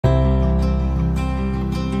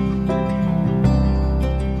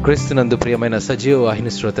క్రీస్తునందు ప్రియమైన సజీవ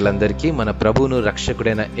వాహిని శ్రోతలందరికీ మన ప్రభువును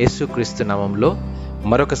రక్షకుడైన యేసుక్రీస్తు నామంలో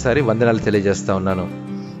మరొకసారి వందనాలు తెలియజేస్తా ఉన్నాను.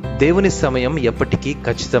 దేవుని సమయం ఎప్పటికీ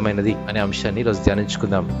ఖచ్చితమైనది అనే అంశాన్ని ఈరోజు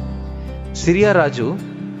ధ్యానించుకుందాం. సిరియా రాజు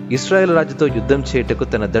ఇశ్రాయేలు రాజుతో యుద్ధం చేయుటకు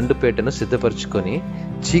తన దండుపేటను సిద్ధపరచుకొని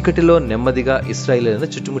చీకటిలో నెమ్మదిగా ఇశ్రాయేలులను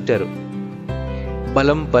చుట్టుముట్టారు.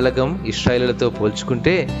 బలగం ఇశ్రాయేలులతో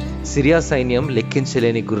పోల్చుకుంటే సిరియా సైన్యం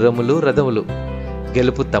లెక్కించలేని గుర్రములు, రథములు.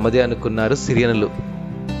 గెలుపు తమదే అనుకున్నారు సిరియనులు.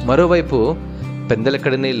 మరోవైపు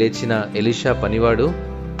పెందలకడనే లేచిన ఎలీషా పనివాడు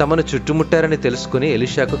తమను చుట్టుముట్టారని తెలుసుకుని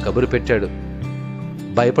ఎలీషాకు కబురు పెట్టాడు.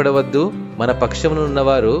 భయపడవద్దు, మన పక్షమున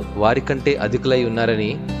ఉన్నవారు వారికంటే అధికులై ఉన్నారని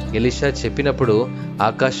ఎలీషా చెప్పినప్పుడు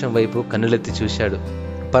ఆకాశం వైపు కన్నులెత్తి చూశాడు.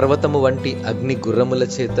 పర్వతము వంటి అగ్ని గుర్రముల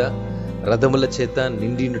చేత, రథముల చేత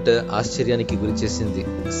నిండినుట ఆశ్చర్యానికి గురిచేసింది.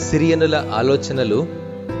 సిరియనుల ఆలోచనలు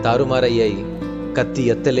తారుమారయ్యాయి. కత్తి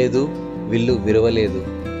ఎత్తలేదు, విల్లు విరవలేదు.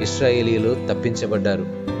 ఇశ్రాయేలీయులు తప్పించబడ్డారు.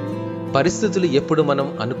 పరిస్థితులు ఎప్పుడు మనం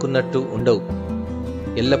అనుకున్నట్టు ఉండవు.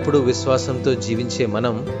 ఎల్లప్పుడూ విశ్వాసంతో జీవించే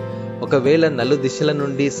మనం ఒకవేళ నలు దిశల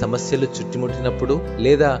నుండి సమస్యలు చుట్టుముట్టినప్పుడు,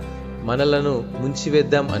 లేదా మనలను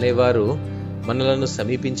ముంచివేద్దాం అనేవారు మనలను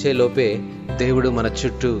సమీపించే లోపే దేవుడు మన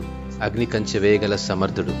చుట్టూ అగ్ని కంచె వేయగల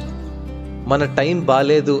సమర్థుడు. మన టైం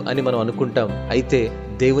బాలేదు అని మనం అనుకుంటాం, అయితే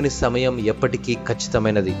దేవుని సమయం ఎప్పటికీ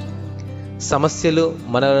ఖచ్చితమైనది. సమస్యలు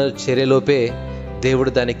మనలను చేరేలోపే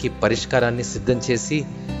దేవుడు దానికి పరిష్కారాన్ని సిద్ధం చేసి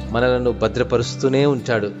మనలను భద్రపరుస్తూనే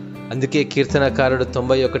ఉంటాడు. అందుకే కీర్తనకారుడు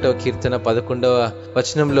 91వ కీర్తన 11వ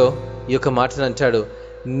వచనంలో ఈ యొక్క మాటను అంటాడు,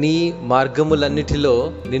 నీ మార్గములన్నిటిలో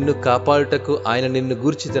నిన్ను కాపాడుటకు ఆయన నిన్ను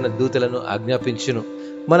గూర్చి తన దూతలను ఆజ్ఞాపించును.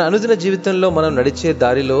 మన అనుదిన జీవితంలో మనం నడిచే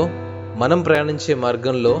దారిలో, మనం ప్రయాణించే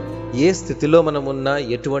మార్గంలో ఏ స్థితిలో మనమున్నా,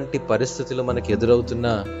 ఎటువంటి పరిస్థితులు మనకు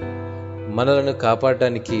ఎదురవుతున్నా మనలను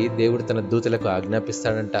కాపాడటానికి దేవుడు తన దూతలకు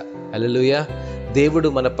ఆజ్ఞాపిస్తాడంట. హల్లెలూయా! దేవుడు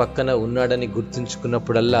మన పక్కన ఉన్నాడని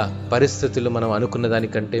గుర్తుంచుకున్నప్పుడల్లా పరిస్థితులు మనం అనుకున్న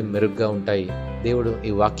దానికంటే మెరుగ్గా ఉంటాయి. దేవుడు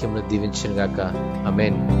ఈ వాక్యంను దీవించును గాక.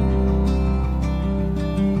 ఆమేన్.